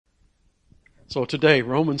So today,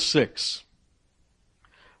 Romans 6.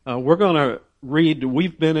 We're going to read,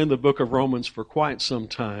 we've been in the book of Romans for quite some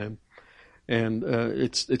time, and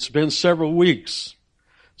it's been several weeks.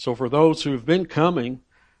 So for those who have been coming,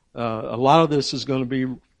 a lot of this is going to be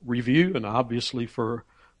review, and obviously for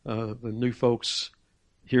the new folks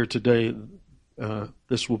here today,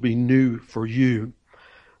 this will be new for you.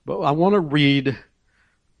 But I want to read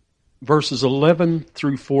verses 11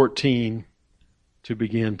 through 14 to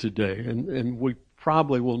begin today, and we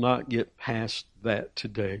probably will not get past that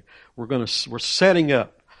today. We're setting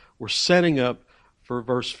up for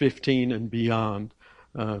verse 15 and beyond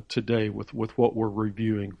today with what we're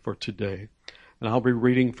reviewing for today. And I'll be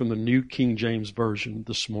reading from the New King James Version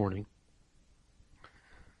this morning.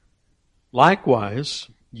 Likewise,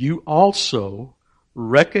 you also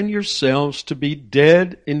reckon yourselves to be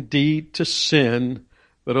dead indeed to sin,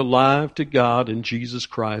 but alive to God in Jesus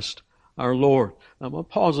Christ our Lord. Now, I'm going to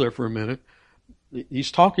pause there for a minute.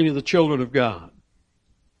 He's talking to the children of God.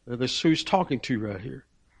 That's who he's talking to right here.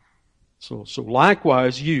 So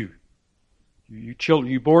likewise, you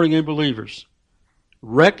children, you born-again believers,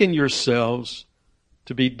 reckon yourselves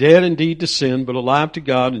to be dead indeed to sin, but alive to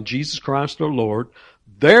God in Jesus Christ our Lord.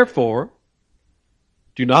 Therefore,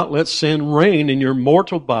 do not let sin reign in your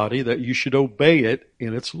mortal body, that you should obey it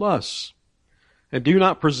in its lusts. And do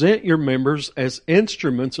not present your members as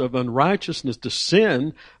instruments of unrighteousness to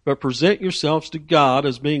sin, but present yourselves to God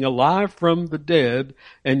as being alive from the dead,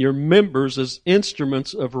 and your members as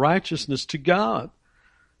instruments of righteousness to God.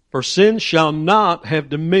 For sin shall not have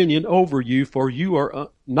dominion over you, for you are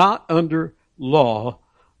not under law,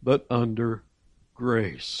 but under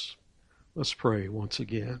grace. Let's pray once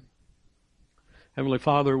again. Heavenly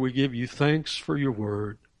Father, we give you thanks for your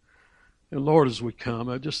word. And Lord, as we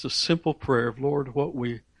come, just a simple prayer of, Lord, what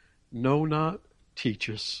we know not, teach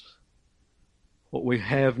us. What we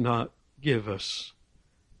have not, give us.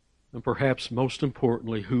 And perhaps most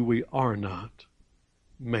importantly, who we are not,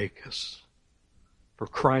 make us. For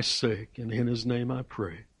Christ's sake, and in His name I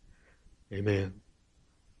pray. Amen.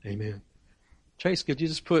 Amen. Chase, could you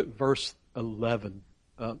just put verse 11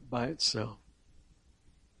 up by itself?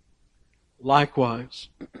 Likewise,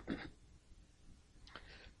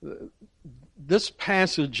 this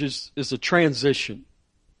passage is a transition.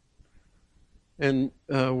 And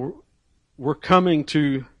we're coming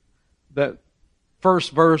to that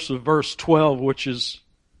first verse of verse 12, which is,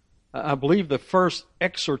 I believe, the first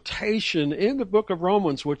exhortation in the book of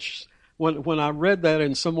Romans, which when I read that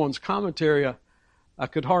in someone's commentary, I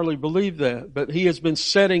could hardly believe that. But he has been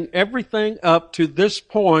setting everything up to this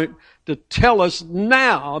point to tell us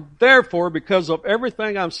now, therefore, because of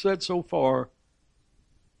everything I've said so far,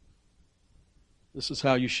 this is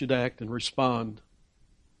how you should act and respond.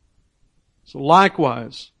 So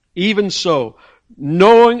likewise, even so,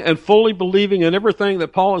 knowing and fully believing in everything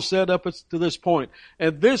that Paul has said up to this point.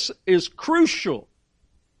 And this is crucial.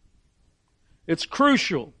 It's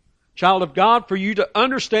crucial, child of God, for you to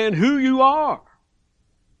understand who you are.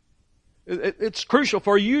 It's crucial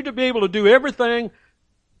for you to be able to do everything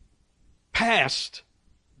past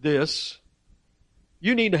this.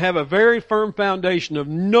 You need to have a very firm foundation of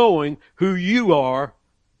knowing who you are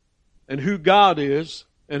and who God is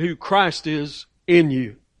and who Christ is in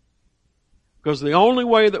you. Because the only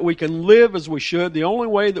way that we can live as we should, the only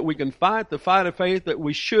way that we can fight the fight of faith that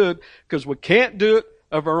we should, because we can't do it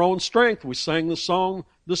of our own strength. We sang the song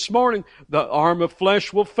this morning, the arm of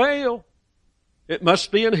flesh will fail. It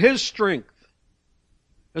must be in His strength.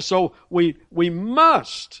 And so we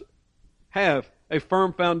must have a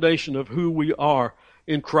firm foundation of who we are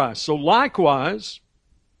in Christ. So likewise,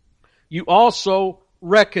 you also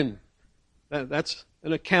reckon. That's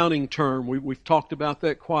an accounting term. We've talked about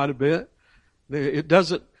that quite a bit. It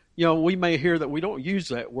doesn't, we may hear that we don't use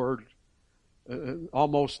that word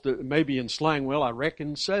almost maybe in slang. Well, I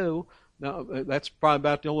reckon so. Now, that's probably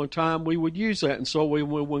about the only time we would use that. And so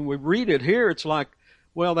when we read it here, it's like,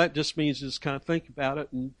 well, that just means just kind of think about it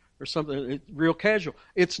or something real casual.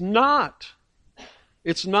 It's not.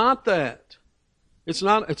 It's not that. It's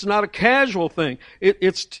not a casual thing.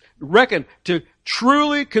 It's reckon, to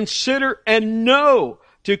truly consider and know,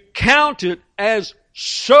 to count it as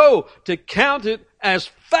so, to count it as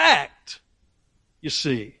fact, you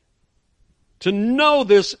see. To know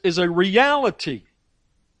this is a reality.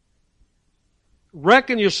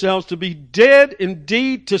 Reckon yourselves to be dead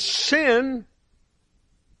indeed to sin,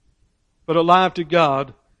 but alive to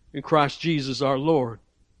God in Christ Jesus our Lord.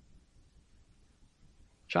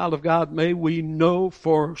 Child of God, may we know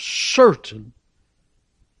for certain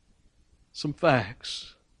some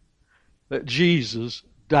facts that Jesus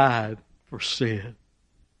died for sin.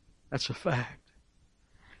 That's a fact.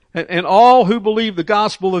 And all who believe the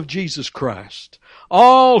gospel of Jesus Christ,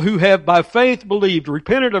 all who have by faith believed,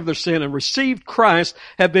 repented of their sin, and received Christ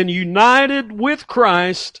have been united with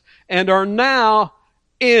Christ and are now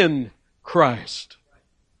in Christ.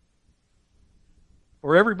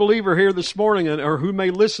 For every believer here this morning, or who may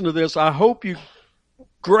listen to this, I hope you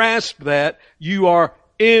grasp that you are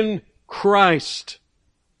in Christ.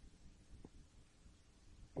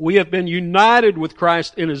 We have been united with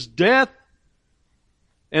Christ in His death,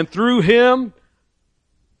 and through Him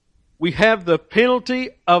we have the penalty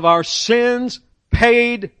of our sins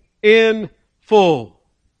paid in full.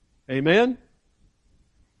 Amen?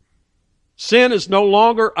 Sin is no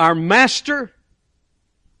longer our master.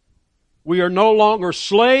 We are no longer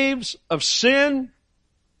slaves of sin.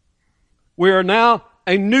 We are now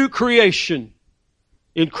a new creation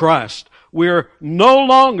in Christ. We are no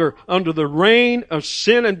longer under the reign of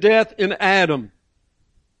sin and death in Adam.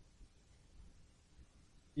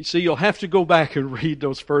 You see, you'll have to go back and read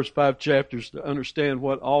those first 5 chapters to understand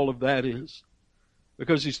what all of that is.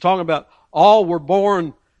 Because he's talking about all were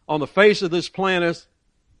born on the face of this planet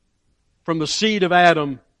from the seed of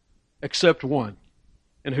Adam except one.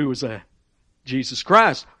 And who was that? Jesus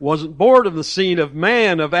Christ. Wasn't born of the seed of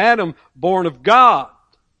man, of Adam, born of God.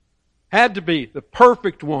 Had to be the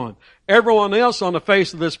perfect one. Everyone else on the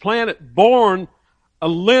face of this planet born a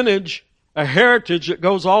lineage, a heritage that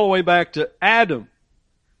goes all the way back to Adam.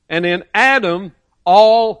 And in Adam,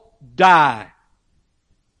 all die.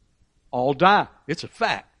 All die. It's a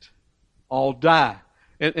fact. All die.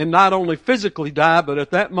 And not only physically die, but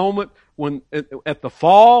at that moment, when at the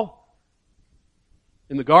fall,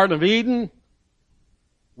 in the Garden of Eden,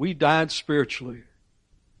 we died spiritually.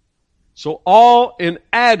 So all in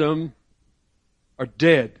Adam are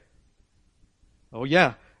dead. Oh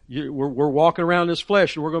yeah, we're walking around this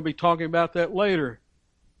flesh, and we're going to be talking about that later.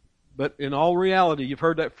 But in all reality, you've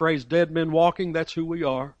heard that phrase, dead men walking. That's who we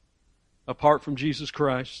are, apart from Jesus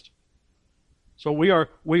Christ. So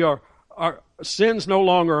our sin's no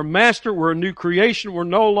longer a master. We're a new creation. We're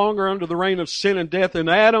no longer under the reign of sin and death in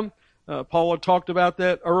Adam. Paul had talked about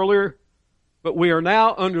that earlier. But we are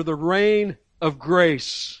now under the reign of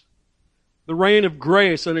grace. The reign of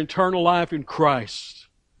grace and eternal life in Christ.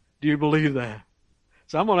 Do you believe that?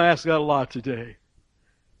 So I'm going to ask that a lot today.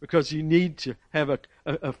 Because you need to have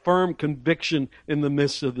a firm conviction in the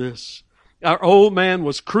midst of this. Our old man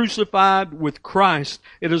was crucified with Christ.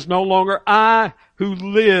 It is no longer I who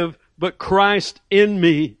live, but Christ in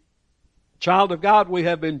me. Child of God, we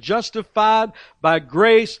have been justified by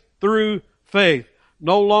grace through faith.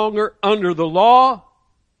 No longer under the law,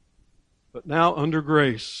 but now under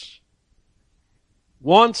grace.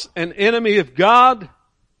 Once an enemy of God,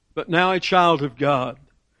 but now a child of God.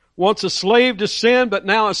 Once a slave to sin, but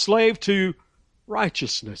now a slave to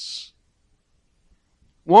righteousness.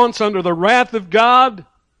 Once under the wrath of God,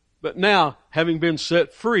 but now, having been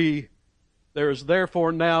set free, there is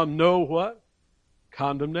therefore now no what?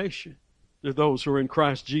 Condemnation to those who are in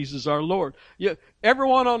Christ Jesus our Lord.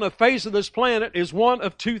 Everyone on the face of this planet is one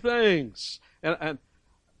of two things. And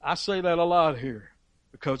I say that a lot here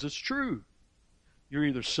because it's true. You're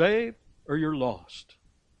either saved or you're lost.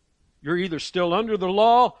 You're either still under the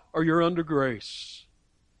law or you're under grace.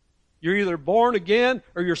 You're either born again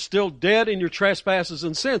or you're still dead in your trespasses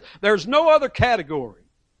and sins. There's no other category.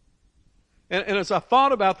 And as I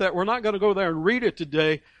thought about that, we're not going to go there and read it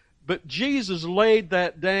today, but Jesus laid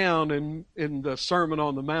that down in the Sermon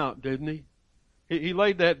on the Mount, didn't He? He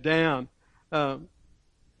laid that down.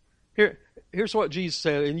 Here's what Jesus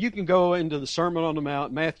said, and you can go into the Sermon on the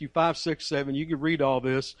Mount, Matthew 5, 6, 7. You can read all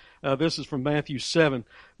this. This is from Matthew 7.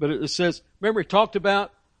 But it says, remember He talked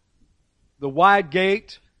about the wide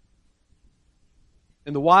gate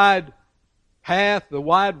and the wide path, the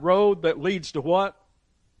wide road that leads to what?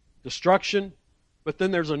 Destruction. But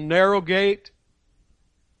then there's a narrow gate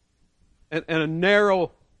and a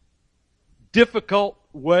narrow, difficult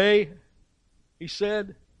way, He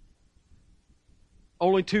said.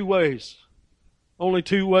 Only two ways. Only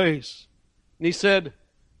two ways. And He said,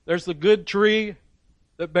 there's the good tree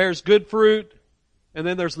that bears good fruit, and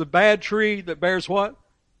then there's the bad tree that bears what?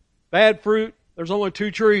 Bad fruit. There's only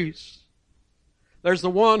two trees. There's the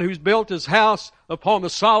one who's built his house upon the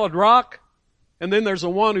solid rock, and then there's the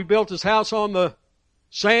one who built his house on the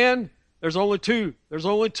sand. There's only two. There's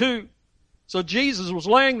only two. So Jesus was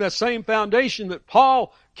laying that same foundation that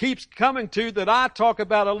Paul keeps coming to, that I talk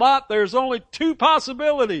about a lot. There's only two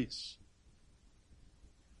possibilities.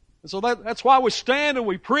 And so that's why we stand and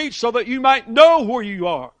we preach, so that you might know where you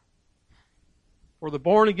are. For the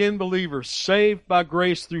born-again believer, saved by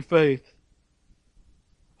grace through faith,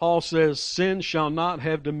 Paul says, sin shall not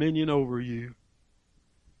have dominion over you.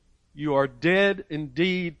 You are dead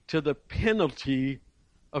indeed to the penalty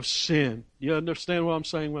of sin. You understand what I'm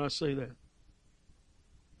saying when I say that?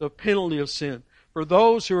 The penalty of sin. For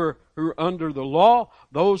those who are under the law,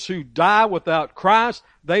 those who die without Christ,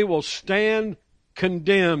 they will stand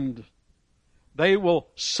condemned. They will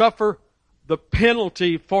suffer the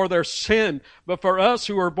penalty for their sin. But for us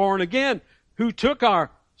who are born again, who took our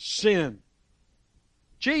sin?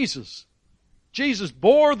 Jesus. Jesus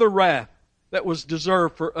bore the wrath that was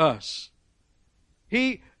deserved for us.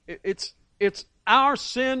 It's our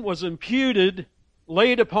sin was imputed,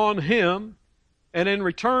 laid upon Him, and in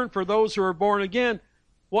return for those who are born again,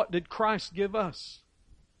 what did Christ give us?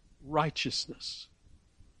 Righteousness.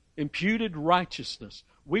 Imputed righteousness.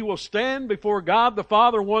 We will stand before God the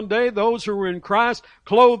Father one day, those who are in Christ,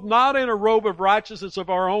 clothed not in a robe of righteousness of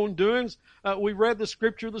our own doings. We read the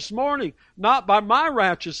scripture this morning, not by my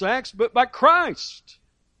righteous acts, but by Christ.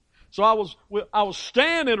 So I will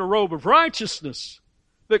stand in a robe of righteousness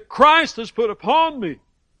that Christ has put upon me,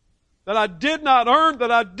 that I did not earn, that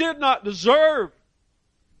I did not deserve.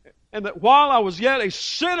 And that while I was yet a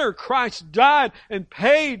sinner, Christ died and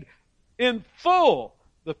paid in full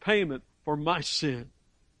the payment for my sin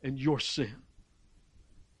and your sin.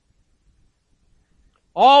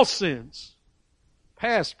 All sins,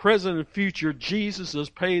 past, present, and future, Jesus has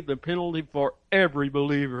paid the penalty for every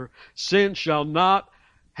believer. Sin shall not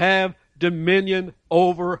have dominion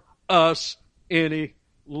over us any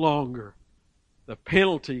longer. The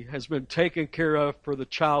penalty has been taken care of for the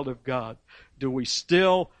child of God. Do we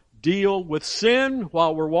still deal with sin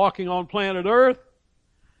while we're walking on planet Earth?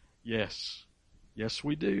 Yes. Yes,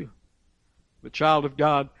 we do. But child of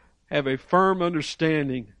God, have a firm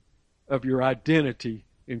understanding of your identity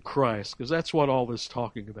in Christ, because that's what all this is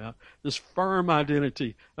talking about. This firm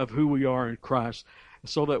identity of who we are in Christ,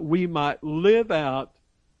 so that we might live out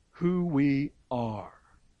who we are.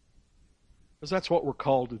 Because that's what we're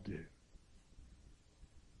called to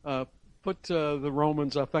do. Put the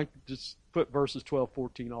Romans, I think, just put verses 12,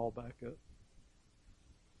 14 all back up.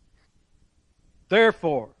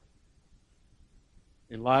 Therefore,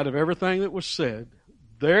 in light of everything that was said,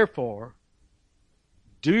 therefore,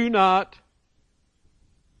 do not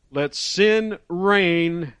let sin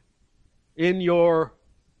reign in your,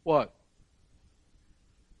 what?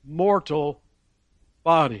 Mortal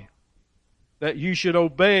body. That you should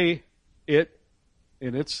obey it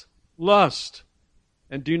in its lust.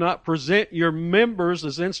 And do not present your members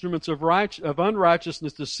as instruments of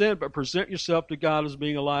unrighteousness to sin, but present yourself to God as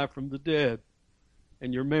being alive from the dead,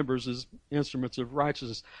 and your members as instruments of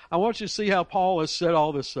righteousness. I want you to see how Paul has set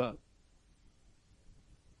all this up.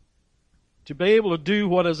 To be able to do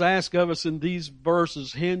what is asked of us in these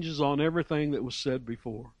verses hinges on everything that was said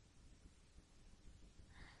before.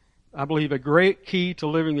 I believe a great key to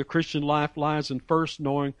living the Christian life lies in first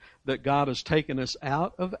knowing that God has taken us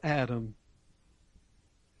out of Adam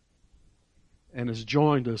and has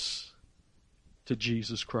joined us to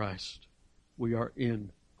Jesus Christ. We are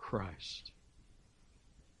in Christ.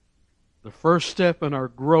 The first step in our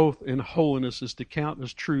growth in holiness is to count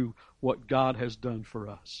as true what God has done for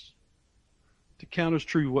us. To count as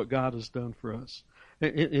true what God has done for us.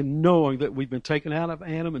 In knowing that we've been taken out of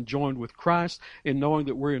Adam and joined with Christ, in knowing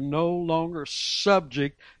that we're no longer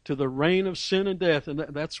subject to the reign of sin and death. And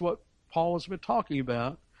that's what Paul has been talking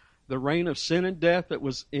about. The reign of sin and death that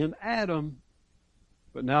was in Adam.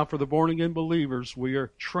 But now for the born-again believers, we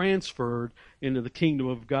are transferred into the kingdom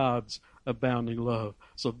of God's abounding love.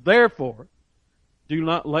 So therefore, do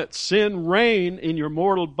not let sin reign in your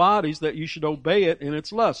mortal bodies that you should obey it in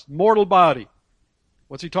its lust. Mortal body.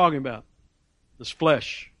 What's he talking about? This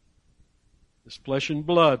flesh and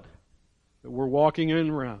blood that we're walking in and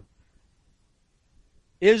around.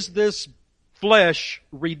 Is this flesh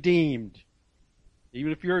redeemed?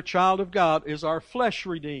 Even if you're a child of God, is our flesh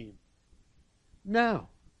redeemed? No.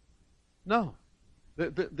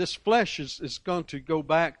 This flesh is going to go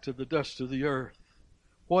back to the dust of the earth.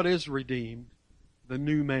 What is redeemed? The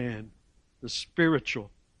new man, the spiritual.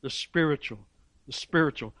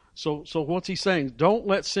 So what's he saying? Don't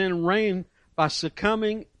let sin reign by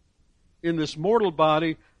succumbing in this mortal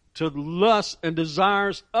body to the lusts and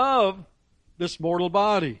desires of this mortal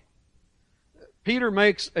body. Peter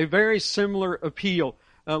makes a very similar appeal.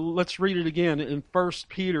 Let's read it again in 1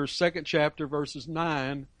 Peter 2nd chapter, verses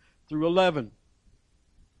 9 through 11.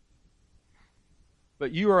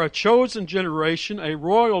 But you are a chosen generation, a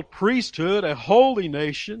royal priesthood, a holy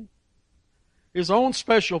nation, His own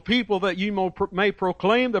special people, that you may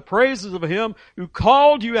proclaim the praises of Him who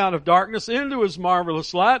called you out of darkness into His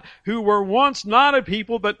marvelous light, who were once not a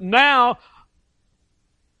people, but are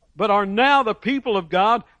now the people of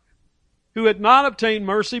God, who had not obtained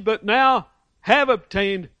mercy, but now have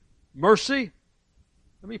obtained mercy.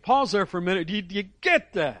 Let me pause there for a minute. Do you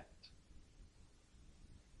get that?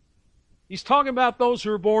 He's talking about those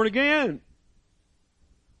who are born again.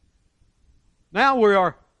 Now we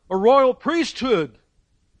are a royal priesthood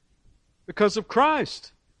because of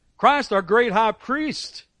Christ. Christ, our great high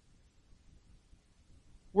priest.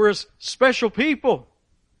 We're His special people.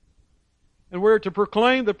 And we're to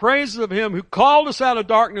proclaim the praises of Him who called us out of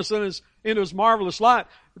darkness into His marvelous light.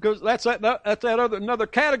 Because that's another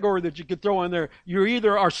category that you could throw in there. You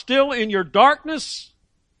either are still in your darkness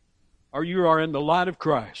or you are in the light of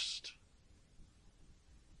Christ.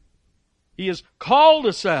 He has called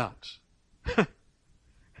us out.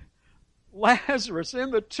 Lazarus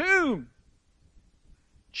in the tomb.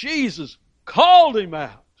 Jesus called him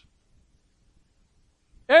out.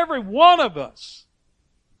 Every one of us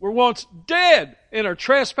were once dead in our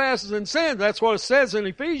trespasses and sins. That's what it says in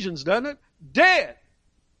Ephesians, doesn't it? Dead.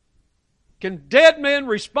 Can dead men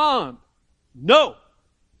respond? No.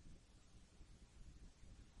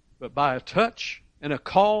 But by a touch and a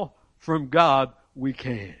call from God, we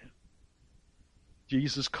can.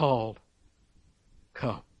 Jesus called,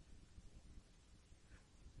 come.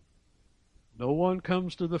 No one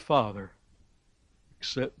comes to the Father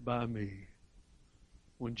except by me.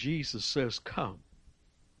 When Jesus says, come,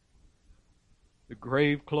 the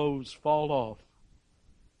grave clothes fall off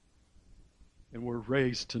and we're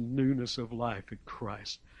raised to newness of life in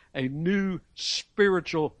Christ. A new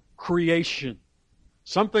spiritual creation.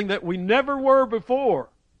 Something that we never were before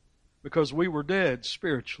because we were dead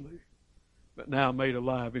spiritually, but now made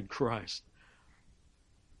alive in Christ.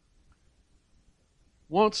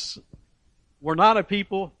 Once we're not a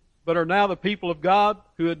people, but are now the people of God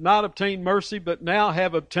who had not obtained mercy, but now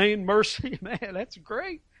have obtained mercy. Man, that's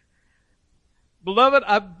great. Beloved,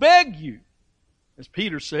 I beg you, as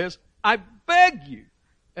Peter says, I beg you,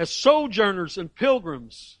 as sojourners and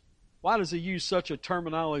pilgrims. Why does he use such a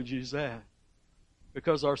terminology as that?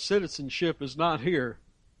 Because our citizenship is not here.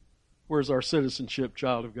 Where's our citizenship,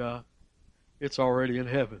 child of God? It's already in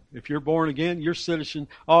heaven. If you're born again, you're citizen.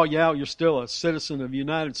 Oh yeah, you're still a citizen of the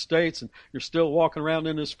United States, and you're still walking around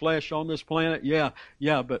in this flesh on this planet. Yeah,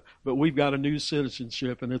 but we've got a new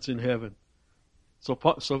citizenship, and it's in heaven. So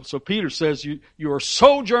Peter says you are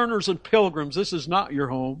sojourners and pilgrims. This is not your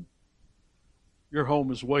home. Your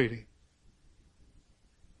home is waiting.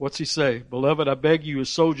 What's he say? Beloved, I beg you as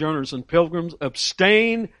sojourners and pilgrims,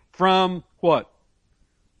 abstain from what?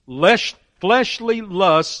 Fleshly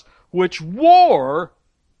lusts which war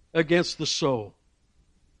against the soul.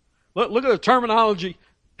 Look at the terminology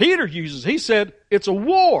Peter uses. He said it's a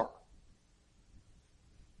war.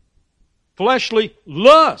 Fleshly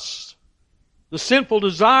lusts, the sinful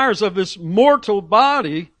desires of this mortal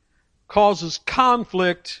body, causes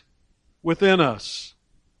conflict within us.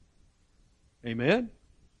 Amen?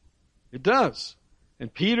 It does.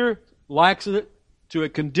 And Peter likens it to a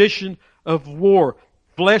condition of war.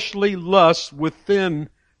 Fleshly lusts within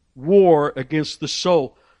war against the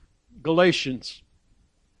soul. Galatians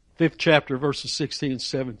 5th chapter, verses 16 and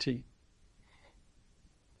 17.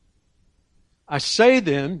 I say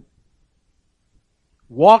then,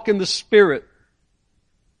 walk in the Spirit.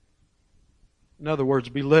 In other words,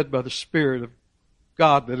 be led by the Spirit of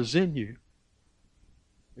God that is in you.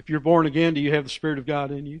 If you're born again, do you have the Spirit of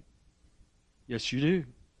God in you? Yes, you do.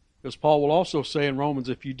 Because Paul will also say in Romans,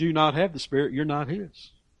 if you do not have the Spirit, you're not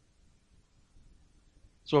His.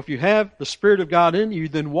 So if you have the Spirit of God in you,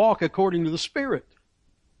 then walk according to the Spirit.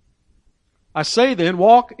 I say then,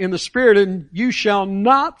 walk in the Spirit, and you shall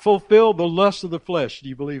not fulfill the lust of the flesh. Do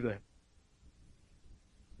you believe that?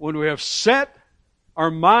 When we have set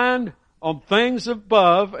our mind on things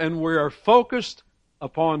above and we are focused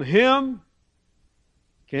upon Him,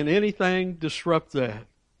 can anything disrupt that?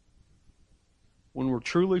 When we're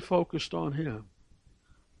truly focused on Him.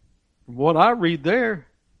 From what I read there,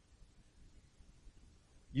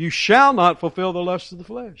 you shall not fulfill the lust of the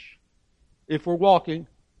flesh if we're walking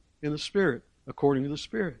in the Spirit, according to the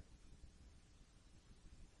Spirit.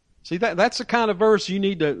 See, that's the kind of verse you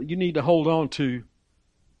need to hold on to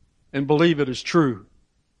and believe it is true.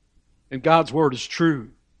 And God's Word is true.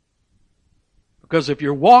 Because if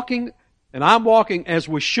you're walking, and I'm walking as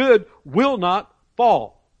we should, we'll not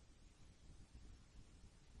fall.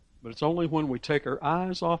 But it's only when we take our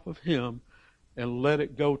eyes off of Him and let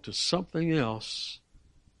it go to something else,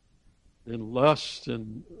 then lust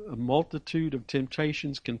and a multitude of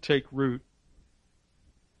temptations can take root.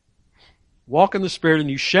 Walk in the Spirit,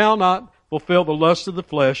 and you shall not fulfill the lust of the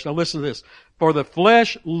flesh. Now listen to this. For the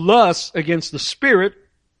flesh lusts against the Spirit,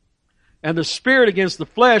 and the Spirit against the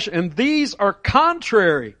flesh, and these are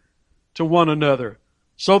contrary to one another,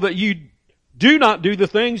 so that you do not do the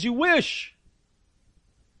things you wish.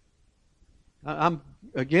 I'm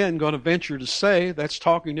again going to venture to say that's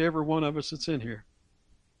talking to every one of us that's in here.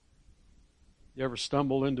 You ever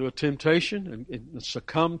stumble into a temptation and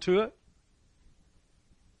succumb to it?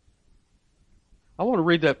 I want to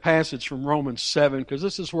read that passage from Romans 7, because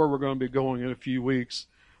this is where we're going to be going in a few weeks.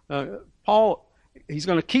 Paul, he's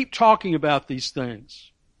going to keep talking about these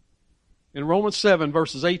things. In Romans 7,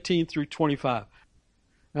 verses 18 through 25.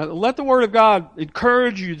 Now, let the Word of God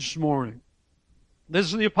encourage you this morning. This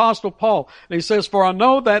is the Apostle Paul. And he says, "For I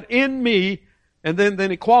know that in me," and then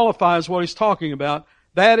he qualifies what he's talking about,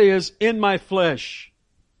 that is, in my flesh.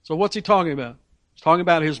 So what's he talking about? He's talking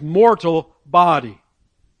about his mortal body.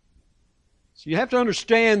 So you have to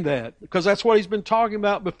understand that, because that's what he's been talking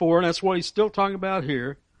about before, and that's what he's still talking about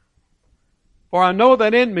here. "For I know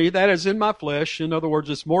that in me," that is in my flesh, in other words,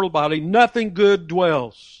 this mortal body, "nothing good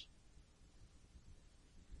dwells.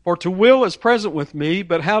 For to will is present with me,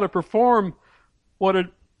 but how to perform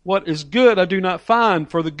what is good I do not find.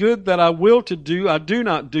 For the good that I will to do, I do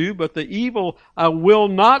not do, but the evil I will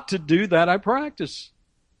not to do, that I practice.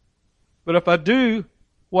 But if I do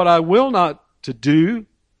what I will not to do,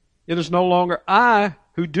 it is no longer I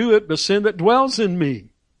who do it, but sin that dwells in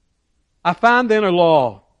me. I find then a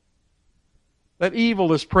law, that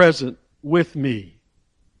evil is present with me."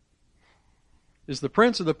 Is the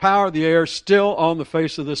prince of the power of the air still on the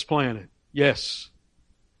face of this planet? Yes.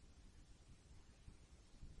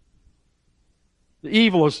 That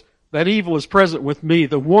evil is present with me,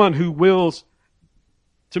 the one who wills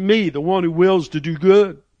to do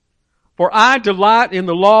good. "For I delight in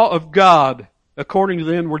the law of God according to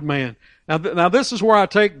the inward man." Now this is where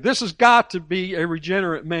this has got to be a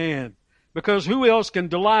regenerate man. Because who else can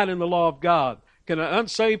delight in the law of God? Can an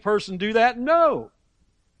unsaved person do that? No.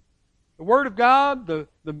 The Word of God,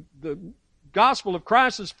 the gospel of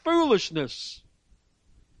Christ is foolishness.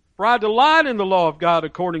 "For I delight in the law of God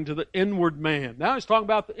according to the inward man." Now he's talking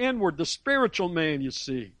about the inward, the spiritual man, you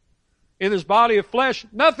see. "In his body of flesh,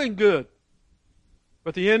 nothing good.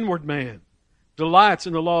 But the inward man delights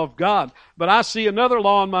in the law of God. But I see another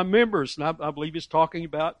law in my members." And I believe he's talking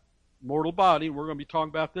about mortal body. We're going to be talking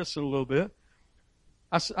about this in a little bit.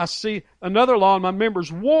 I see another law in my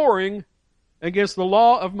members, warring against the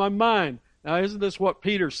law of my mind. Now, isn't this what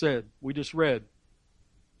Peter said? We just read.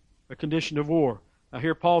 A condition of war. Now,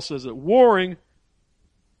 here Paul says that warring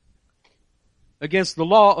against the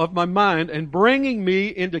law of my mind and bringing me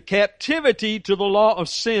into captivity to the law of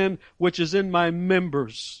sin which is in my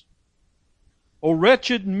members. O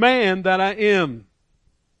wretched man that I am,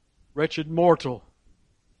 wretched mortal,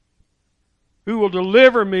 who will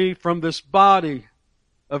deliver me from this body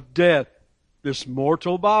of death, this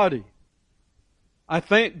mortal body? I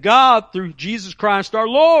thank God through Jesus Christ our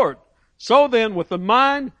Lord. So then, with the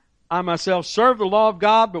mind, I myself serve the law of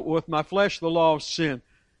God, but with my flesh the law of sin.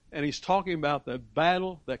 And he's talking about that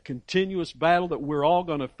battle, that continuous battle that we're all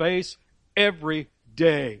going to face every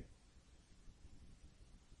day.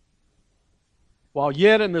 While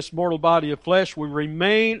yet in this mortal body of flesh, we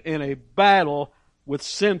remain in a battle with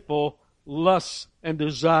sinful lusts and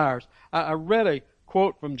desires. I read a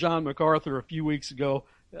quote from John MacArthur a few weeks ago.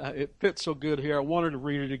 It fits so good here, I wanted to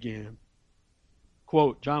read it again.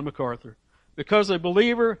 Quote, John MacArthur: "Because a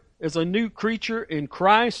believer is a new creature in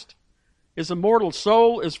Christ, his immortal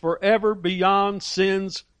soul is forever beyond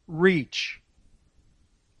sin's reach."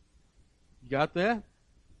 You got that?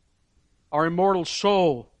 Our immortal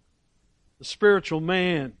soul, the spiritual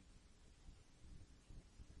man.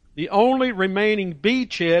 The only remaining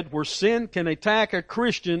beachhead where sin can attack a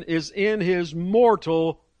Christian is in his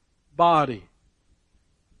mortal body.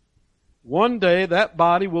 One day that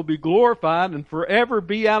body will be glorified and forever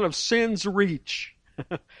be out of sin's reach.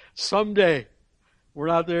 Someday. We're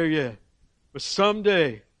not there yet. But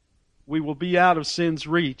someday we will be out of sin's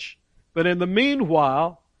reach. But in the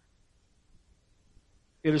meanwhile,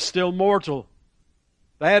 it is still mortal.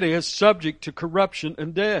 That is, subject to corruption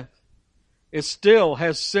and death. It still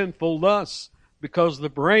has sinful lusts because the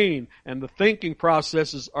brain and the thinking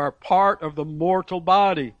processes are part of the mortal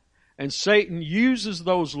body. And Satan uses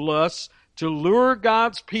those lusts to lure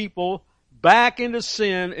God's people back into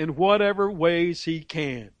sin in whatever ways he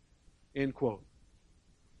can. End quote.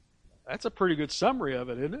 That's a pretty good summary of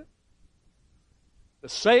it, isn't it? That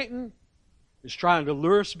Satan is trying to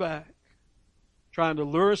lure us back. Trying to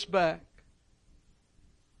lure us back.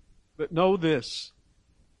 But know this.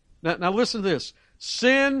 Now listen to this.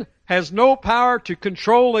 Sin has no power to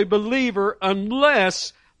control a believer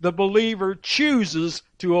unless the believer chooses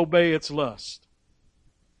to obey its lust.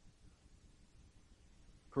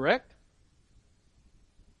 Correct?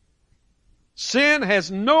 Sin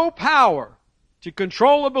has no power to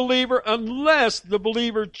control a believer unless the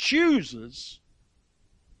believer chooses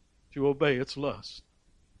to obey its lust.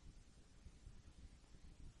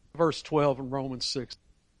 Verse 12 in Romans 6.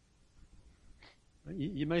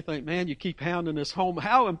 You may think, man, you keep pounding this home.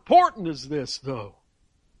 How important is this, though?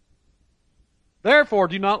 Therefore,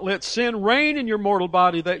 do not let sin reign in your mortal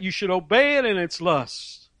body, that you should obey it in its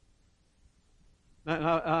lusts.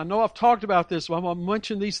 Now, I know I've talked about this, but I'm going to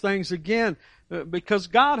mention these things again, because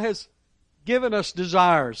God has given us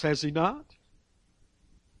desires, has He not?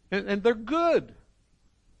 And they're good.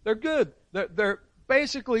 They're good. They're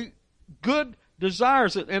basically good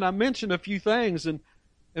desires. And I mentioned a few things, and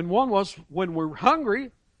one was when we're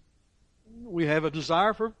hungry, we have a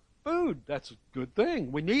desire for food. That's a good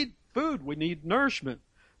thing. We need food. We need nourishment.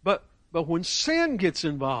 But when sin gets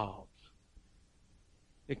involved,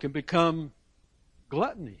 it can become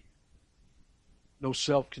gluttony. No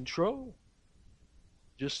self-control.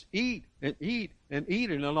 Just eat and eat and eat,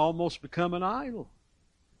 and it'll almost become an idol.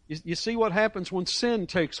 You see what happens when sin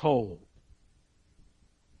takes hold?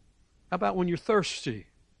 How about when you're thirsty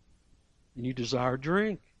and you desire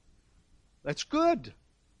drink? That's good.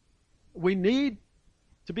 We need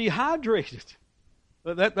to be hydrated.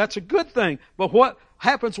 That's a good thing. But what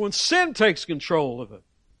happens when sin takes control of it?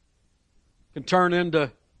 It can turn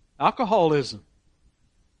into alcoholism.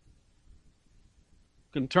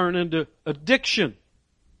 It can turn into addiction.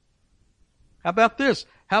 How about this?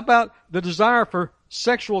 How about the desire for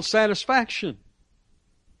sexual satisfaction?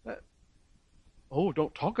 Oh,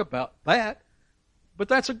 don't talk about that. But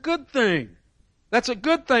that's a good thing. That's a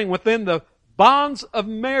good thing within the bonds of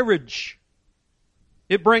marriage.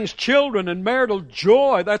 It brings children and marital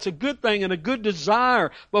joy. That's a good thing and a good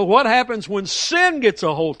desire. But what happens when sin gets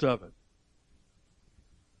a hold of it?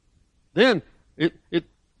 Then it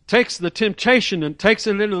takes the temptation and takes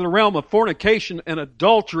it into the realm of fornication and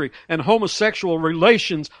adultery and homosexual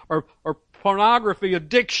relations or pornography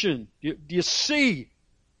addiction. Do you see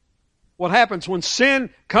what happens when sin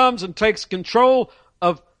comes and takes control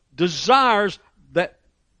of desires that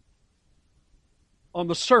on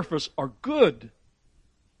the surface are good?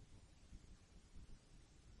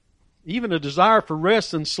 Even a desire for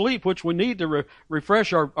rest and sleep, which we need to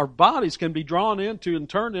refresh our bodies, can be drawn into and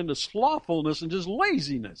turned into slothfulness and just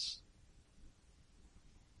laziness.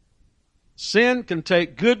 Sin can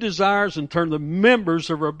take good desires and turn the members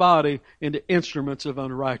of our body into instruments of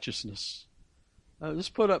unrighteousness. Let's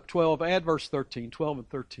put up 12, add verse 13, 12 and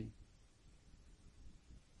 13.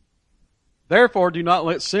 Therefore, do not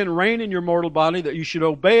let sin reign in your mortal body, that you should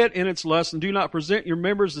obey it in its lust, and do not present your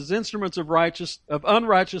members as instruments of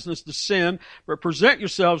unrighteousness to sin, but present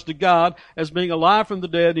yourselves to God as being alive from the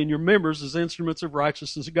dead, and your members as instruments of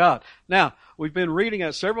righteousness to God. Now, we've been reading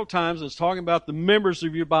that several times. It's talking about the members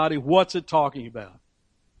of your body. What's it talking about?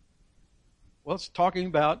 Well, it's talking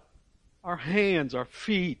about our hands, our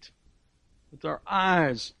feet, with our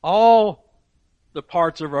eyes, all the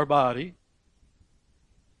parts of our body.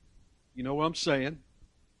 You know what I'm saying?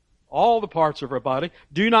 All the parts of our body.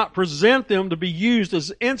 Do not present them to be used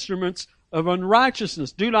as instruments of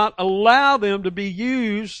unrighteousness. Do not allow them to be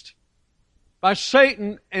used by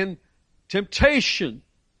Satan and temptation.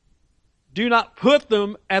 Do not put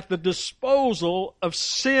them at the disposal of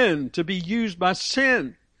sin to be used by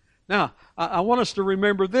sin. Now, I want us to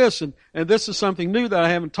remember this, and this is something new that I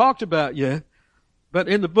haven't talked about yet. But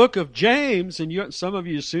in the book of James, and some of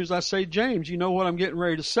you, as soon as I say James, you know what I'm getting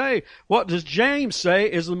ready to say. What does James say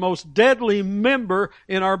is the most deadly member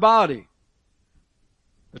in our body?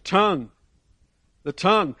 The tongue. The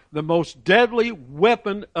tongue. The most deadly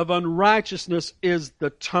weapon of unrighteousness is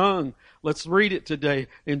the tongue. Let's read it today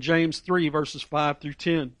in James 3, verses 5 through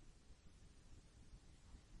 10.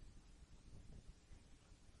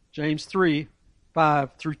 James 3,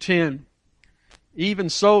 5 through 10. Even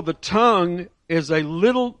so, the tongue is a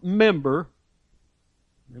little member,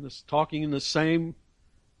 and it's talking in the same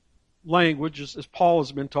language as Paul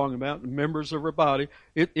has been talking about, members of our body.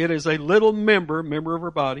 It is a little member of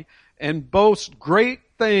our body, and boasts great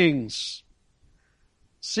things.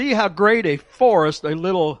 See how great a forest a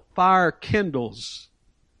little fire kindles,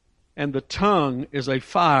 and the tongue is a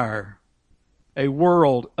fire, a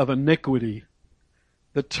world of iniquity.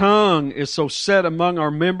 The tongue is so set among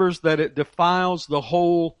our members that it defiles the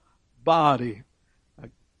whole body. Now,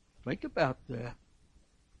 think about that.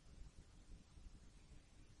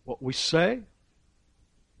 What we say.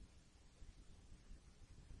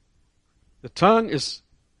 The tongue is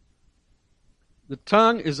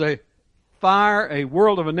a fire, a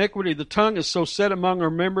world of iniquity. The tongue is so set among our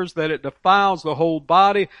members that it defiles the whole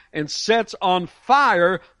body and sets on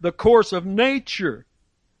fire the course of nature,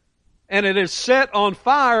 and it is set on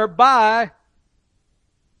fire by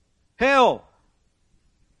hell.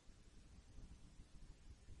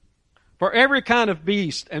 For every kind of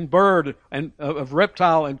beast and bird and of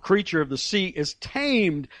reptile and creature of the sea is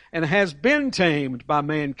tamed and has been tamed by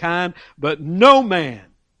mankind, but no man,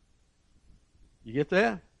 you get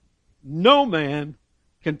that? No man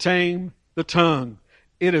can tame the tongue.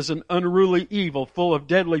 It is an unruly evil, full of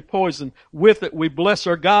deadly poison. With it we bless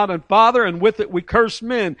our God and Father, and with it we curse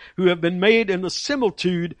men who have been made in the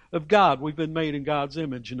similitude of God. We've been made in God's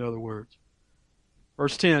image, in other words.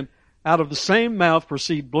 Verse 10, out of the same mouth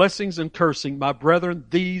proceed blessings and cursing. My brethren,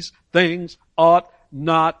 these things ought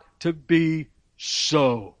not to be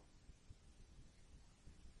so.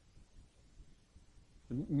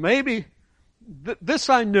 Maybe, this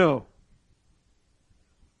I know,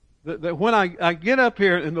 that when I get up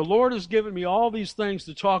here and the Lord has given me all these things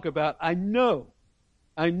to talk about, I know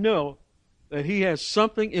that He has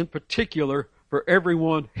something in particular for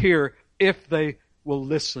everyone here if they will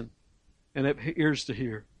listen and have ears to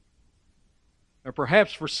hear. Or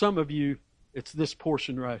perhaps for some of you, it's this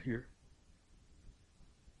portion right here.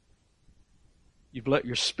 You've let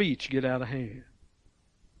your speech get out of hand.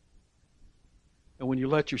 And when you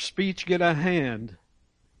let your speech get out of hand,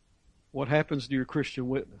 what happens to your Christian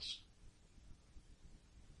witness?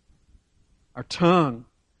 Our tongue.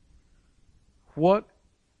 What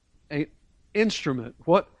an instrument.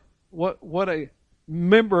 What a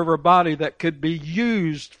member of our body that could be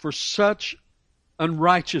used for such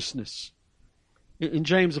unrighteousness. In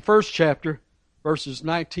James, the first chapter, verses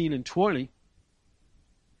 19 and 20,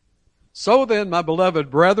 so then, my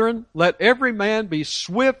beloved brethren, let every man be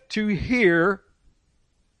swift to hear,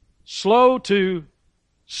 slow to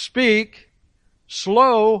speak,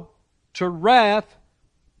 slow to wrath,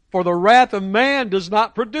 for the wrath of man does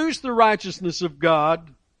not produce the righteousness of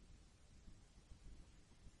God.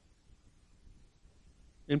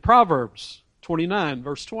 In Proverbs 29,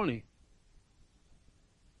 verse 20.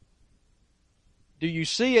 Do you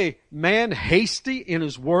see a man hasty in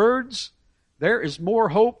his words? There is more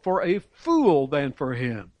hope for a fool than for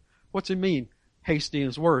him. What's he mean, hasty in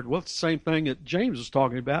his word? Well, it's the same thing that James was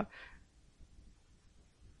talking about.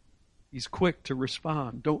 He's quick to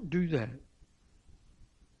respond. Don't do that.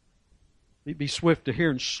 Be swift to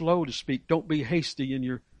hear and slow to speak. Don't be hasty in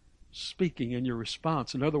your speaking and your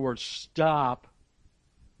response. In other words, stop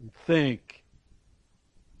and think.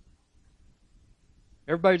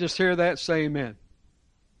 Everybody just hear that? Say amen.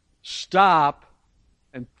 Stop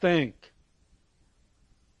and think.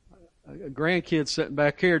 A grandkid sitting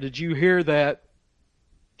back here, did you hear that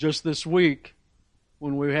just this week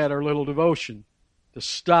when we had our little devotion? To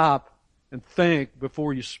stop and think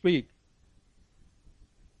before you speak.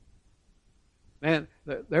 Man,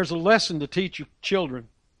 there's a lesson to teach your children.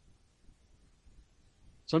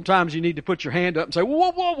 Sometimes you need to put your hand up and say,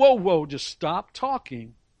 whoa, whoa, whoa, whoa, just stop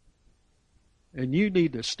talking. And you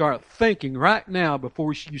need to start thinking right now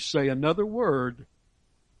before you say another word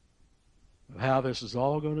of how this is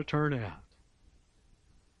all going to turn out.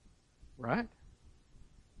 Right?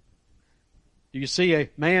 Do you see a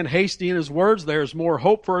man hasty in his words? There is more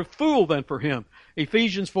hope for a fool than for him.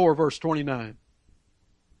 Ephesians 4, verse 29.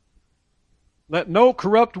 Let no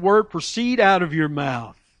corrupt word proceed out of your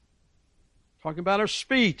mouth. Talking about our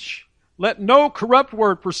speech. Let no corrupt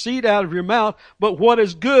word proceed out of your mouth, but what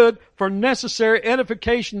is good for necessary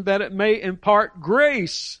edification, that it may impart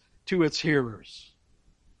grace to its hearers.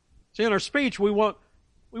 See, in our speech, we want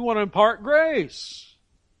to impart grace.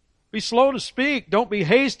 Be slow to speak. Don't be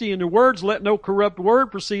hasty in your words. Let no corrupt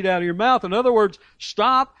word proceed out of your mouth. In other words,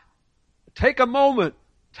 stop, take a moment,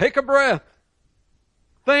 take a breath,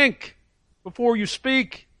 think before you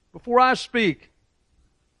speak, before I speak,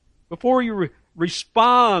 before you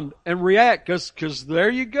respond and react, because there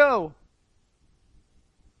you go.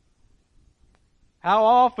 How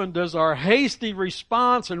often does our hasty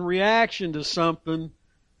response and reaction to something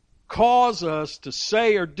cause us to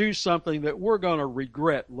say or do something that we're going to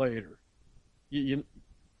regret later? You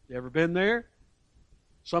ever been there?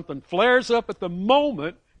 Something flares up at the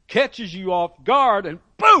moment, catches you off guard, and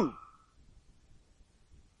boom!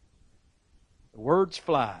 The words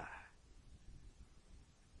fly.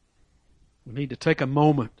 We need to take a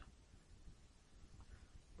moment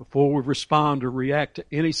before we respond or react to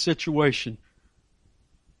any situation.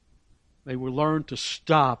 May we learn to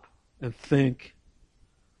stop and think,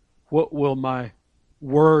 what will my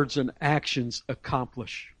words and actions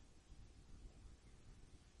accomplish?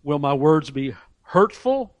 Will my words be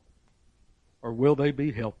hurtful or will they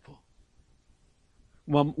be helpful?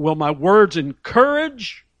 Will my words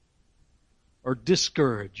encourage or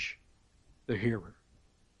discourage the hearer?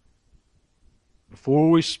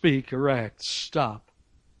 Before we speak or act, stop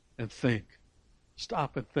and think.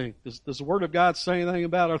 Stop and think. Does the Word of God say anything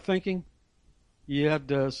about our thinking? Yeah, it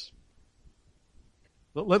does.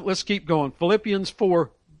 But let's keep going. Philippians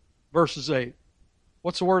 4, verses 8.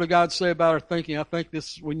 What's the Word of God say about our thinking? I think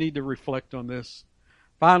we need to reflect on this.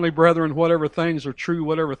 Finally, brethren, whatever things are true,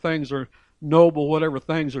 whatever things are noble, whatever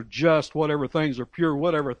things are just, whatever things are pure,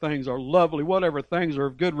 whatever things are lovely, whatever things are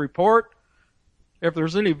of good report, if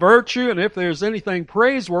there's any virtue and if there's anything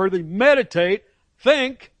praiseworthy, meditate,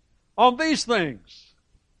 think on these things.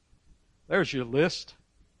 There's your list.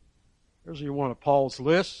 There's your one of Paul's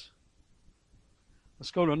lists.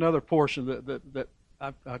 Let's go to another portion that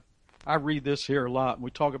I read this here a lot, and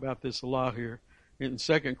we talk about this a lot here in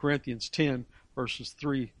 2 Corinthians 10, verses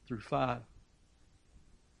 3 through 5.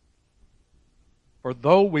 For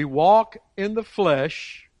though we walk in the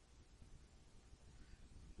flesh,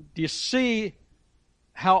 do you see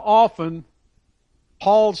how often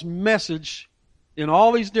Paul's message in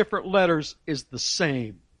all these different letters is the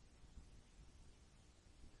same?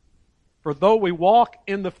 For though we walk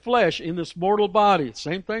in the flesh, in this mortal body,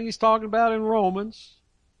 same thing he's talking about in Romans.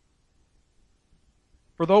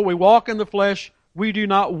 For though we walk in the flesh, we do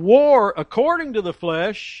not war according to the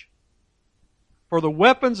flesh. For the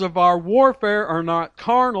weapons of our warfare are not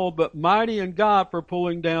carnal, but mighty in God for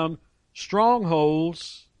pulling down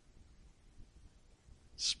strongholds.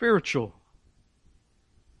 Spiritual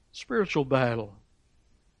battle.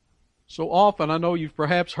 So often, I know you've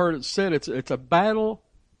perhaps heard it said, it's a battle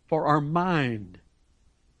for our mind,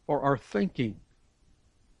 for our thinking.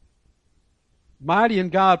 Mighty in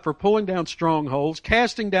God for pulling down strongholds,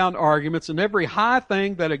 casting down arguments, and every high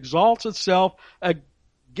thing that exalts itself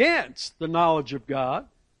against the knowledge of God.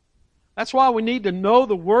 That's why we need to know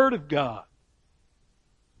the Word of God.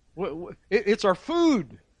 It's our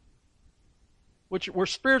food, which we're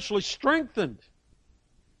spiritually strengthened.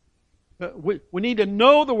 We need to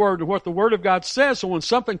know the Word and what the Word of God says, so when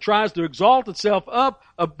something tries to exalt itself up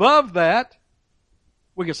above that,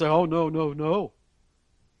 we can say, oh, no.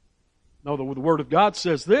 No, the Word of God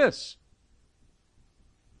says this.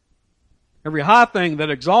 Every high thing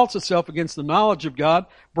that exalts itself against the knowledge of God,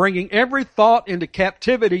 bringing every thought into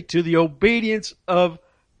captivity to the obedience of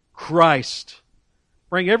Christ.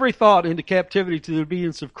 Bring every thought into captivity to the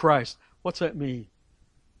obedience of Christ. What's that mean?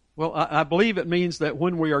 Well, I believe it means that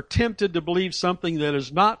when we are tempted to believe something that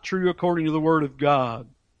is not true according to the Word of God,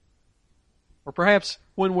 or perhaps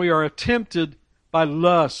when we are tempted by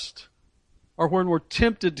lust, or when we're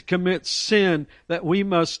tempted to commit sin, that we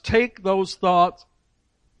must take those thoughts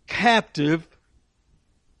captive.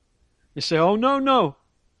 You say, oh, no.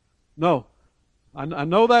 I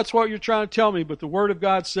know that's what you're trying to tell me, but the Word of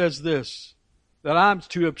God says this, that I'm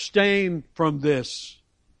to abstain from this,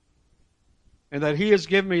 and that He has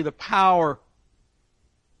given me the power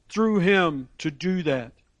through Him to do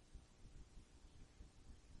that.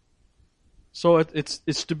 So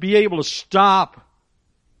it's to be able to stop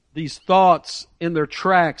these thoughts in their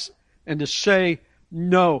tracks and to say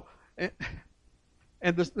no.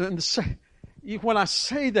 And to say, when I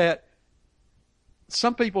say that,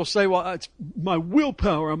 some people say, well, it's my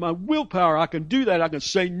willpower. I can do that. I can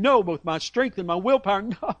say no with my strength and my willpower.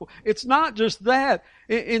 No, it's not just that.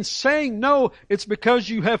 In saying no, it's because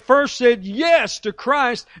you have first said yes to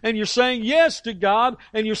Christ, and you're saying yes to God,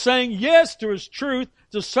 and you're saying yes to His truth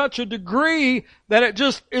to such a degree that it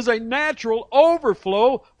just is a natural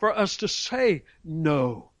overflow for us to say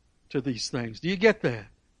no to these things. Do you get that?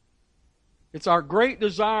 It's our great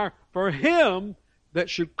desire for Him that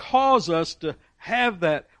should cause us to have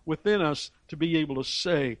that within us to be able to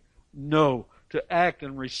say no, to act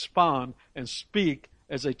and respond and speak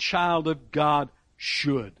as a child of God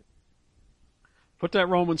should. Put that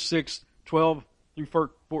Romans 6, 12 through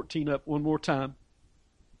 14 up one more time.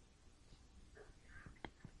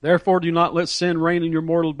 Therefore do not let sin reign in your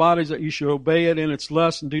mortal bodies, that you should obey it in its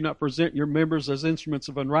lust, and do not present your members as instruments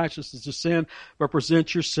of unrighteousness to sin, but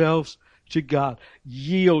present yourselves to God.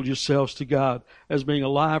 Yield yourselves to God as being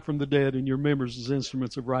alive from the dead, and your members as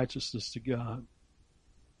instruments of righteousness to God.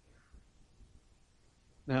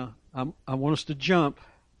 Now, I want us to jump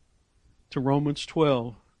to Romans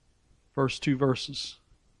 12, first 2 verses.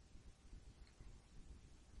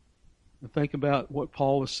 And think about what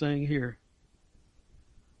Paul is saying here.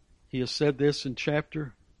 He has said this in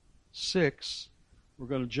chapter 6. We're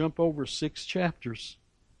going to jump over 6 chapters.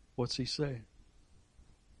 What's he say?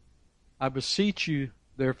 I beseech you,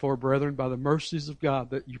 therefore, brethren, by the mercies of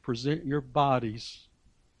God, that you present your bodies.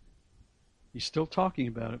 He's still talking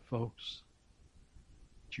about it, folks.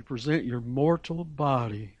 That you present your mortal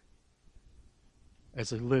body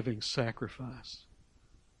as a living sacrifice.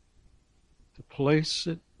 to place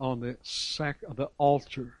it on the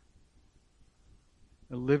altar,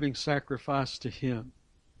 a living sacrifice to Him,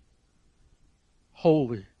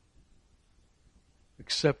 holy,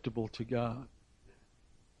 acceptable to God,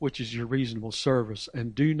 which is your reasonable service.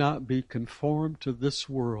 And do not be conformed to this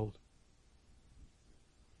world,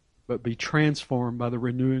 but be transformed by the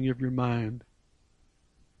renewing of your mind,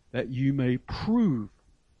 that you may prove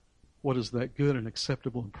what is that good and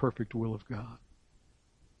acceptable and perfect will of God.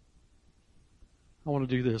 I want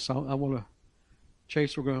to do this. I want to,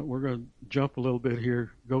 Chase, we're going to jump a little bit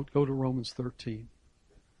here. Go to Romans 13.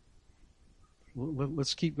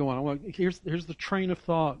 Let's keep going. Here's the train of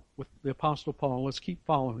thought with the Apostle Paul. Let's keep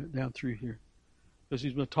following it down through here, because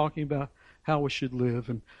he's been talking about how we should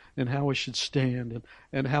live and how we should stand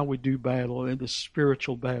and how we do battle, and the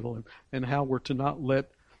spiritual battle, and how we're to not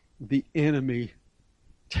let the enemy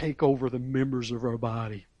take over the members of our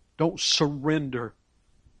body. Don't surrender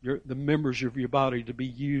the members of your body to be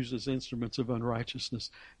used as instruments of unrighteousness.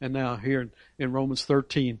 And now here in Romans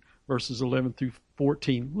 13, verses 11 through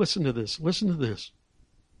 14, listen to this. Listen to this.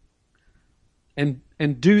 And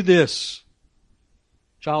do this,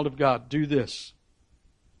 child of God, do this,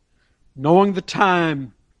 knowing the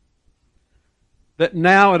time, that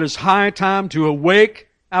now it is high time to awake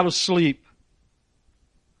out of sleep.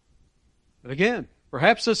 But again,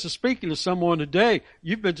 perhaps this is speaking to someone today.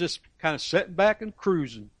 You've been just kind of sitting back and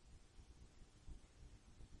cruising.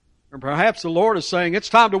 Or perhaps the Lord is saying, it's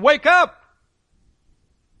time to wake up.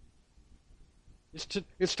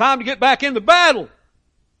 It's time to get back in the battle.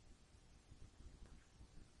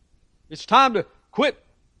 It's time to quit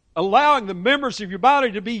allowing the members of your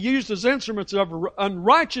body to be used as instruments of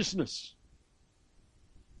unrighteousness.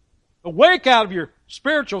 Awake out of your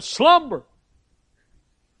spiritual slumber.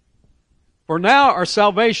 For now our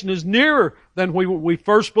salvation is nearer than we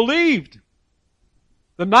first believed.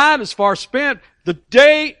 The night is far spent. The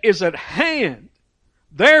day is at hand.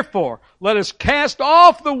 Therefore, let us cast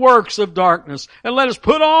off the works of darkness, and let us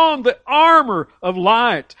put on the armor of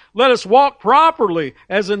light. Let us walk properly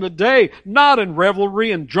as in the day, not in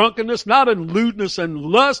revelry and drunkenness, not in lewdness and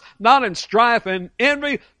lust, not in strife and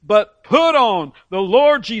envy, but put on the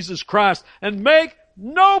Lord Jesus Christ, and make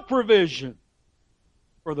no provision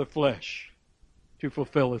for the flesh to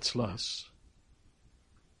fulfill its lusts.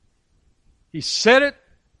 He said it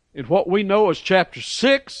in what we know as chapter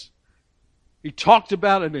 6. He talked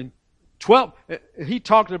about it in 12. He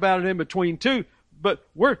talked about it in between 2. But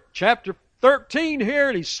we're chapter 13 here,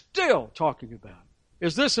 and he's still talking about it.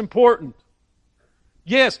 Is this important?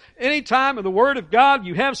 Yes. Anytime in the Word of God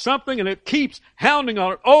you have something and it keeps hounding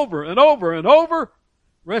on it over and over and over,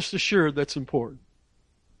 rest assured that's important.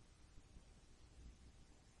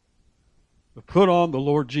 But put on the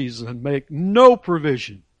Lord Jesus and make no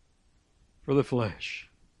provision for the flesh.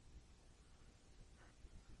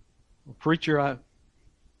 Well, preacher, I've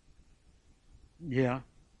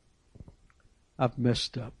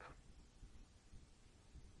messed up.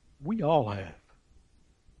 We all have.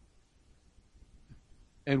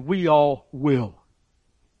 And we all will.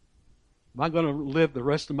 Am I going to live the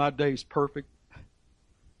rest of my days perfect?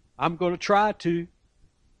 I'm going to try to.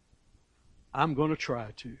 I'm going to try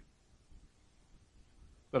to.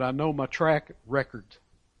 But I know my track record,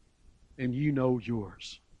 and you know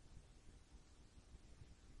yours.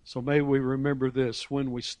 So may we remember this: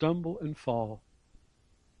 when we stumble and fall,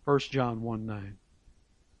 1 John 1:9.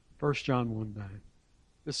 1 John 1:9.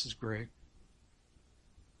 This is great.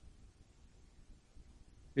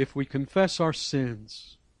 If we confess our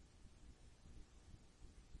sins,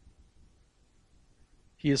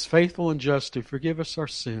 He is faithful and just to forgive us our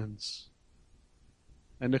sins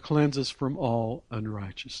and to cleanse us from all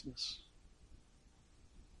unrighteousness.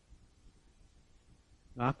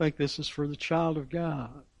 Now, I think this is for the child of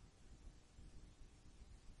God,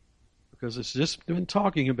 because it's just been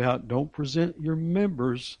talking about don't present your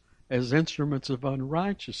members as instruments of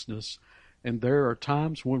unrighteousness, and there are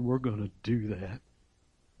times when we're going to do that.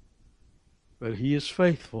 But He is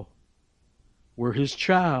faithful. We're His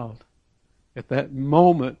child. At that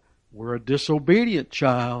moment, we're a disobedient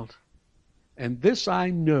child. And this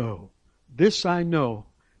I know,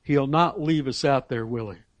 He'll not leave us out there,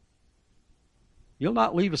 will He? He'll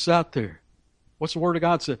not leave us out there. What's the Word of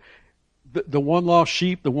God say? The one lost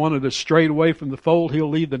sheep, the one that has strayed away from the fold, He'll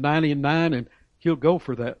leave the 99 and He'll go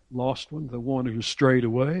for that lost one, the one who strayed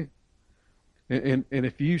away. And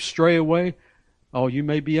if you stray away, you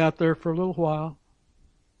may be out there for a little while.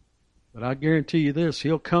 But I guarantee you this,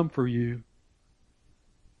 He'll come for you.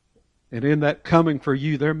 And in that coming for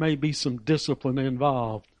you, there may be some discipline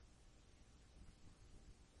involved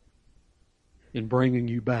in bringing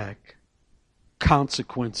you back.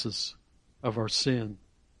 Consequences of our sin.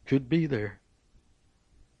 Could be there.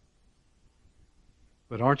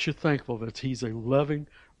 But aren't you thankful that He's a loving,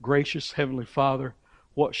 gracious Heavenly Father?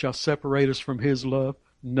 What shall separate us from His love?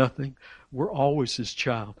 Nothing. We're always His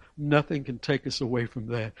child. Nothing can take us away from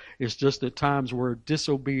that. It's just at times we're a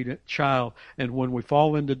disobedient child. And when we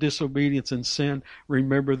fall into disobedience and sin,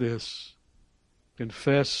 remember this.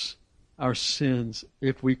 Confess our sins.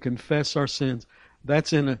 If we confess our sins,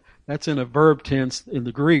 that's in a verb tense in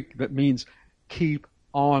the Greek that means keep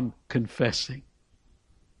on confessing.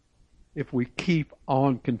 If we keep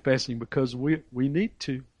on confessing, because we need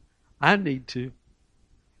to, I need to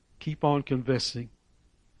keep on confessing,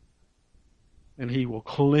 and He will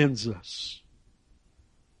cleanse us,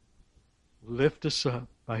 lift us up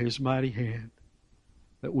by His mighty hand,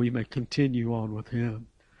 that we may continue on with Him.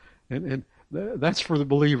 And that's for the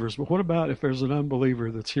believers. But what about if there's an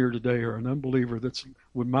unbeliever that's here today, or an unbeliever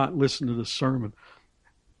would might listen to this sermon?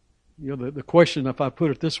 You know, the question, if I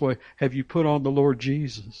put it this way, have you put on the Lord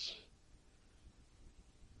Jesus?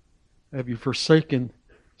 Have you forsaken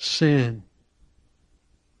sin?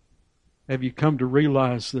 Have you come to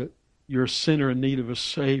realize that you're a sinner in need of a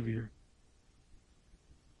Savior?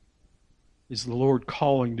 Is the Lord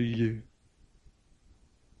calling to you?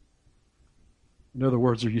 In other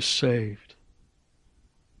words, are you saved?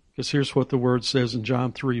 Because here's what the Word says in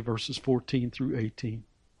John 3, verses 14 through 18.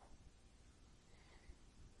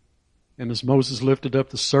 And as Moses lifted up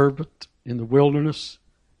the serpent in the wilderness,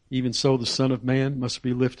 even so the Son of Man must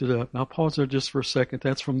be lifted up. Now pause there just for a second.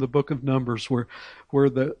 That's from the book of Numbers, where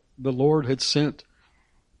the Lord had sent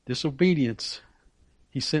disobedience.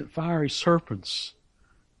 He sent fiery serpents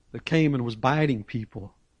that came and was biting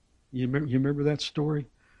people. You remember that story?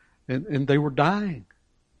 And they were dying.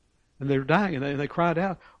 And they were dying. And they cried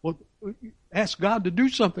out, well, ask God to do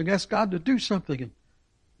something. Ask God to do something.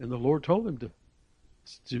 And the Lord told him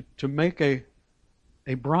to make a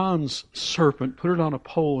bronze serpent, put it on a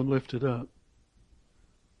pole and lift it up.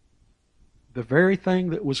 The very thing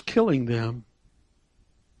that was killing them,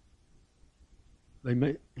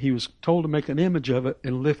 he was told to make an image of it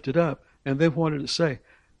and lift it up. And then what did it say?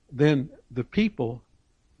 Then the people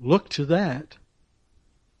look to that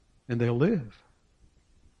and they'll live.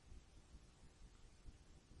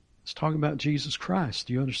 It's talking about Jesus Christ.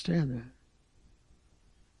 Do you understand that?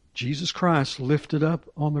 Jesus Christ lifted up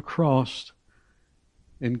on the cross,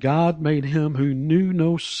 and God made Him who knew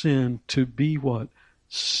no sin to be what?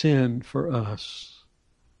 Sin for us.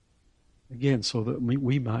 Again, so that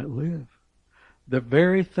we might live. The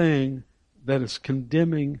very thing that is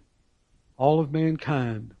condemning all of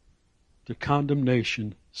mankind to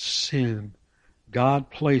condemnation, sin, God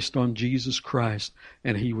placed on Jesus Christ,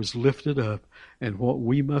 and He was lifted up. And what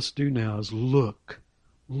we must do now is look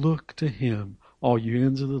to Him, all you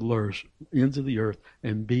ends of the earth,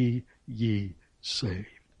 and be ye saved.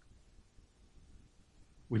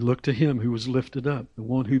 We look to Him who was lifted up, the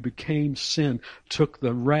one who became sin, took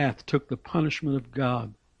the wrath, took the punishment of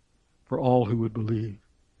God for all who would believe.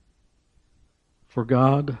 For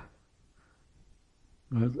God,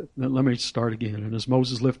 let me start again. And as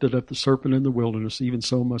Moses lifted up the serpent in the wilderness, even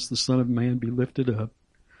so must the Son of Man be lifted up,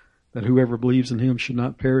 that whoever believes in Him should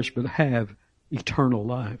not perish but have eternal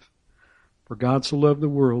life. For God so loved the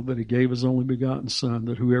world that He gave His only begotten Son,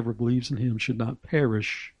 that whoever believes in Him should not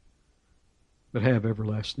perish but have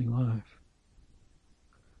everlasting life.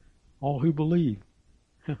 All who believe,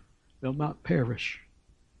 they'll not perish.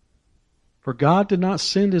 For God did not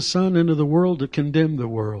send His Son into the world to condemn the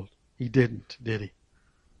world. He didn't, did He?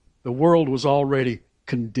 The world was already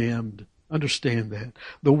condemned. Understand that.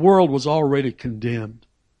 The world was already condemned.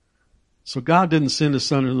 So God didn't send His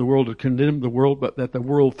Son into the world to condemn the world, but that the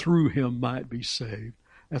world through Him might be saved.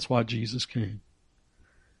 That's why Jesus came.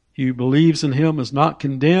 He who believes in Him is not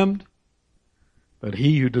condemned, but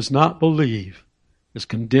he who does not believe is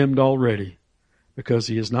condemned already, because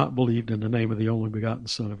he has not believed in the name of the only begotten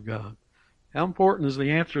Son of God. How important is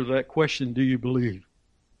the answer to that question, do you believe?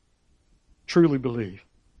 Truly believe.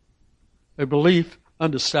 A belief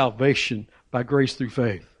unto salvation by grace through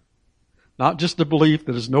faith. Not just a belief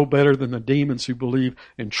that is no better than the demons who believe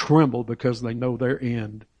and tremble because they know their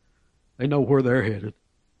end. They know where they're headed.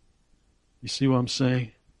 You see what I'm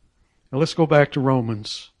saying? Now let's go back to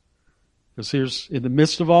Romans. Because here's, in the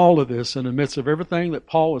midst of all of this, in the midst of everything that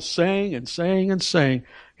Paul is saying and saying and saying,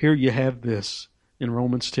 here you have this in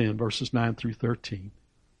Romans 10, verses 9 through 13.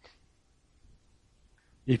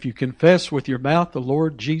 If you confess with your mouth the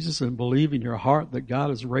Lord Jesus and believe in your heart that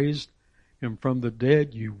God has raised Him from the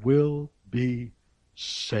dead, you will be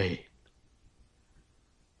saved.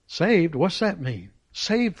 Saved? What's that mean?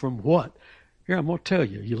 Saved from what? Here, I'm going to tell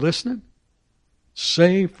you. You listening?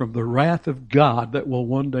 saved from the wrath of God that will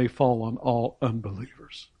one day fall on all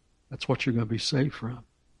unbelievers. That's what you're going to be saved from.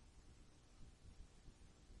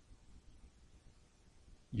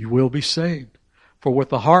 You will be saved. For with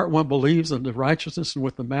the heart one believes unto righteousness, and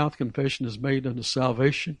with the mouth confession is made unto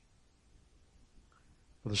salvation.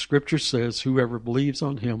 For the Scripture says, whoever believes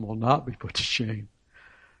on him will not be put to shame.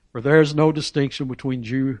 For there is no distinction between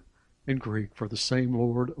Jew and Greek, for the same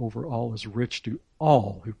Lord over all is rich to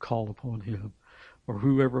all who call upon him. For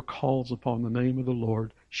whoever calls upon the name of the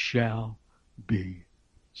Lord shall be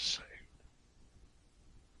saved.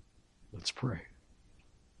 Let's pray.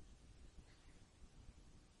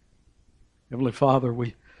 Heavenly Father,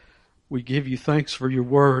 we give you thanks for your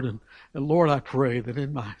word. And Lord, I pray that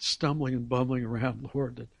in my stumbling and bumbling around,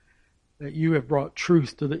 Lord, that you have brought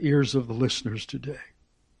truth to the ears of the listeners today.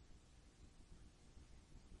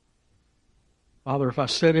 Father, if I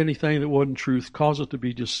said anything that wasn't truth, cause it to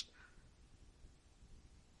be just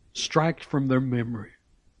strike from their memory.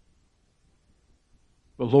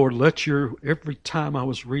 But Lord, let every time I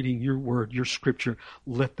was reading your word, your scripture,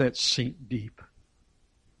 let that sink deep.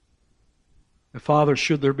 And Father,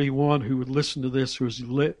 should there be one who would listen to this, who is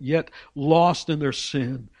yet lost in their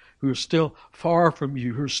sin, who is still far from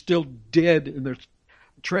you, who is still dead in their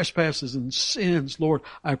trespasses and sins, Lord,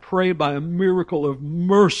 I pray by a miracle of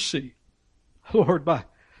mercy, Lord, by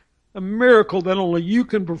a miracle that only you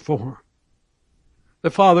can perform,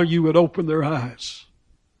 that, Father, you would open their eyes,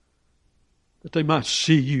 that they might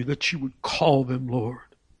see you, that you would call them, Lord.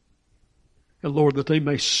 And Lord, that they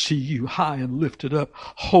may see you high and lifted up,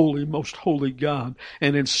 holy, most holy God.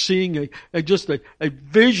 And in seeing a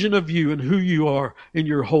vision of you and who you are in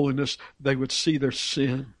your holiness, they would see their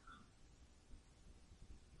sin.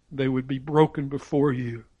 They would be broken before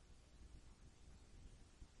you,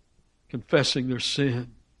 confessing their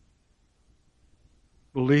sin,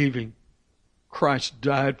 believing Christ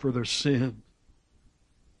died for their sin,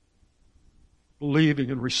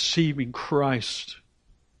 believing and receiving Christ,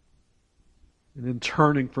 and then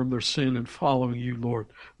turning from their sin and following you, Lord,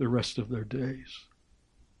 the rest of their days.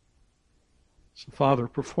 So, Father,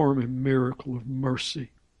 perform a miracle of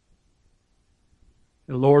mercy.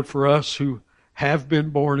 And Lord, for us who have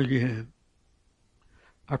been born again,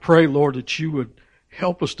 I pray, Lord, that you would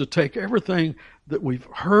help us to take everything that we've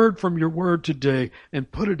heard from your word today and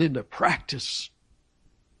put it into practice.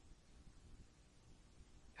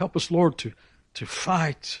 Help us, Lord, to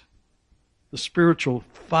fight the spiritual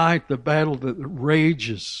fight, the battle that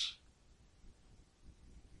rages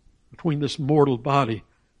between this mortal body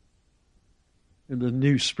and the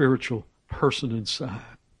new spiritual person inside.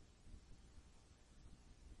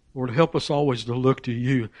 Lord, help us always to look to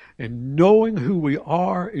you, and knowing who we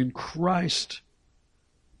are in Christ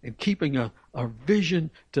and keeping a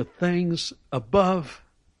vision to things above,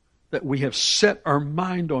 that we have set our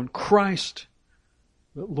mind on Christ,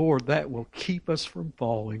 that, Lord, that will keep us from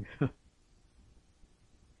falling.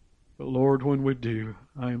 But Lord, when we do,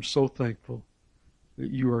 I am so thankful that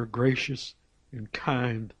you are gracious and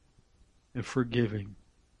kind and forgiving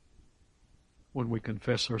when we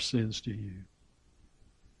confess our sins to you.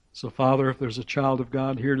 So, Father, if there's a child of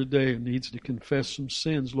God here today and needs to confess some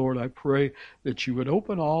sins, Lord, I pray that you would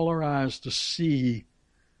open all our eyes to see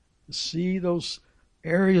those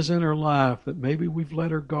areas in our life that maybe we've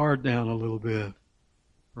let our guard down a little bit,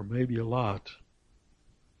 or maybe a lot.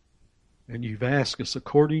 And you've asked us,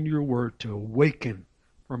 according to your word, to awaken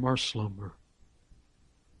from our slumber.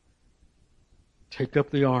 Take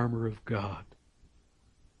up the armor of God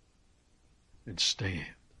and stand.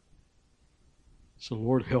 So,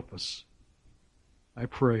 Lord, help us. I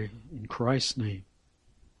pray in Christ's name.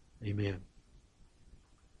 Amen.